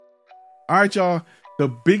All right, y'all. The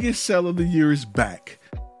biggest sale of the year is back.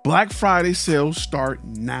 Black Friday sales start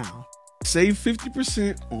now. Save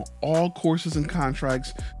 50% on all courses and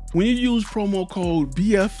contracts when you use promo code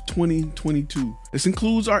BF2022. This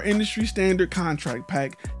includes our industry standard contract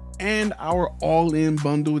pack and our all-in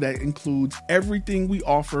bundle that includes everything we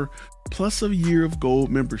offer, plus a year of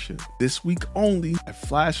gold membership. This week only at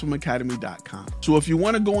flashfilmacademy.com. So if you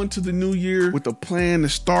want to go into the new year with a plan to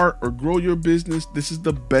start or grow your business, this is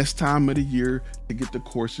the best time of the year to get the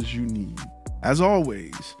courses you need. As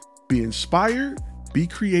always, be inspired, be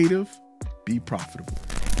creative, be profitable.